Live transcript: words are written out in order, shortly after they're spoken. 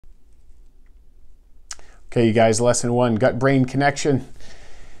Okay, you guys, lesson 1, gut-brain connection.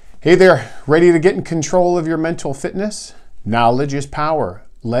 Hey there, ready to get in control of your mental fitness? Knowledge is power.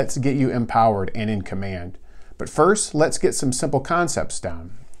 Let's get you empowered and in command. But first, let's get some simple concepts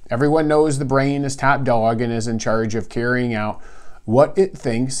down. Everyone knows the brain is top dog and is in charge of carrying out what it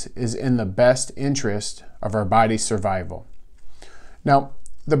thinks is in the best interest of our body's survival. Now,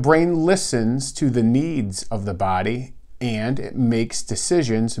 the brain listens to the needs of the body and it makes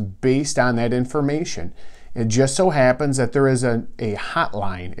decisions based on that information. It just so happens that there is a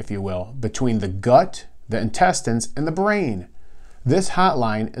hotline, if you will, between the gut, the intestines, and the brain. This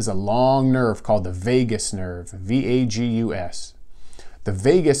hotline is a long nerve called the vagus nerve, V-A-G-U-S. The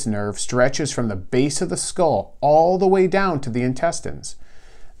vagus nerve stretches from the base of the skull all the way down to the intestines.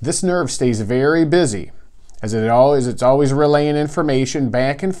 This nerve stays very busy, as it's always relaying information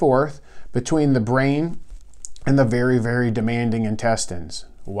back and forth between the brain and the very, very demanding intestines.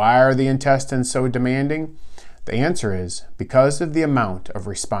 Why are the intestines so demanding? The answer is because of the amount of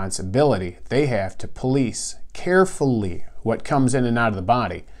responsibility they have to police carefully what comes in and out of the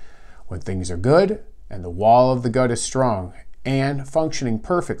body. When things are good and the wall of the gut is strong and functioning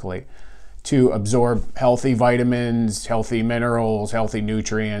perfectly to absorb healthy vitamins, healthy minerals, healthy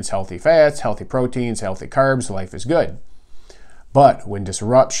nutrients, healthy fats, healthy proteins, healthy carbs, life is good. But when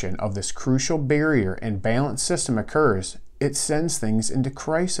disruption of this crucial barrier and balance system occurs, it sends things into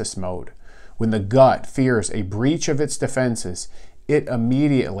crisis mode. When the gut fears a breach of its defenses, it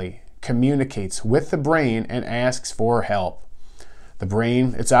immediately communicates with the brain and asks for help. The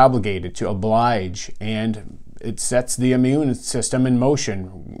brain, it's obligated to oblige, and it sets the immune system in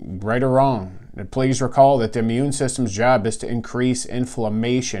motion, right or wrong. And please recall that the immune system's job is to increase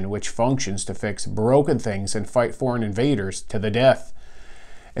inflammation, which functions to fix broken things and fight foreign invaders to the death.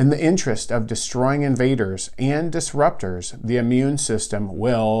 In the interest of destroying invaders and disruptors, the immune system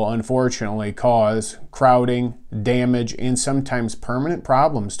will unfortunately cause crowding, damage, and sometimes permanent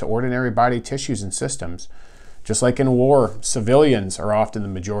problems to ordinary body tissues and systems. Just like in war, civilians are often the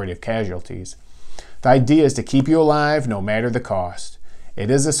majority of casualties. The idea is to keep you alive no matter the cost. It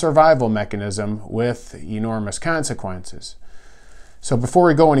is a survival mechanism with enormous consequences. So before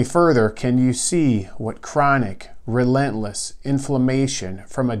we go any further, can you see what chronic, relentless inflammation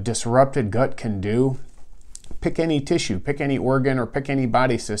from a disrupted gut can do? Pick any tissue, pick any organ, or pick any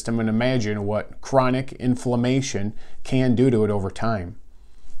body system and imagine what chronic inflammation can do to it over time.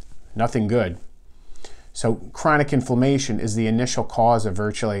 Nothing good. So chronic inflammation is the initial cause of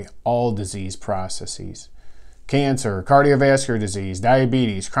virtually all disease processes. Cancer, cardiovascular disease,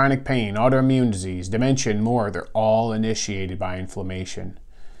 diabetes, chronic pain, autoimmune disease, dementia, and more, they're all initiated by inflammation.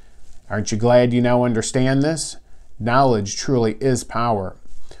 Aren't you glad you now understand this? Knowledge truly is power.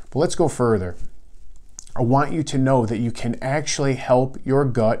 But let's go further. I want you to know that you can actually help your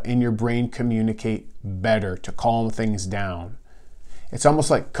gut and your brain communicate better to calm things down. It's almost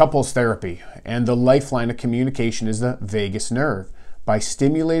like couples therapy, and the lifeline of communication is the vagus nerve. By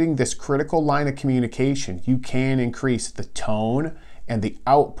stimulating this critical line of communication, you can increase the tone and the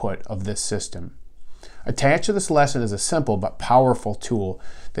output of this system. Attached to this lesson is a simple but powerful tool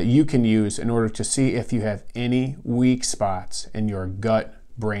that you can use in order to see if you have any weak spots in your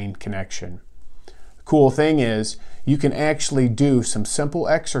gut-brain connection. The cool thing is, you can actually do some simple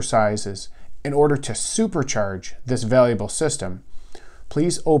exercises in order to supercharge this valuable system.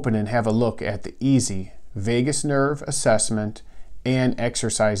 Please open and have a look at the easy vagus nerve assessment and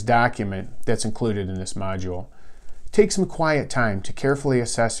exercise document that's included in this module. Take some quiet time to carefully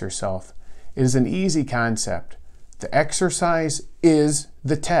assess yourself. It is an easy concept. The exercise is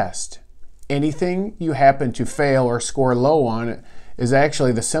the test. Anything you happen to fail or score low on is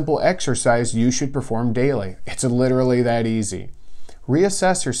actually the simple exercise you should perform daily. It's literally that easy.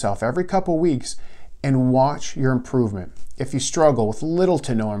 Reassess yourself every couple weeks and watch your improvement. If you struggle with little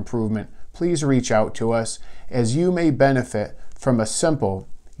to no improvement, please reach out to us, as you may benefit from a simple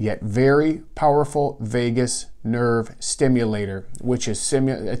yet very powerful vagus nerve stimulator, which is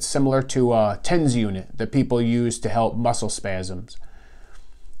it's similar to a TENS unit that people use to help muscle spasms.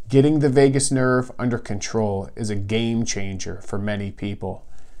 Getting the vagus nerve under control is a game changer for many people.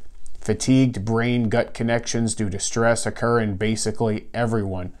 Fatigued brain-gut connections due to stress occur in basically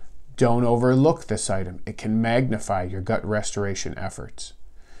everyone. Don't overlook this item. It can magnify your gut restoration efforts.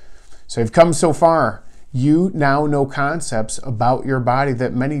 So you've come so far. You now know concepts about your body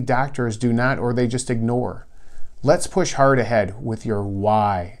that many doctors do not, or they just ignore. Let's push hard ahead with your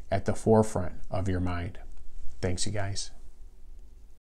why at the forefront of your mind. Thanks, you guys.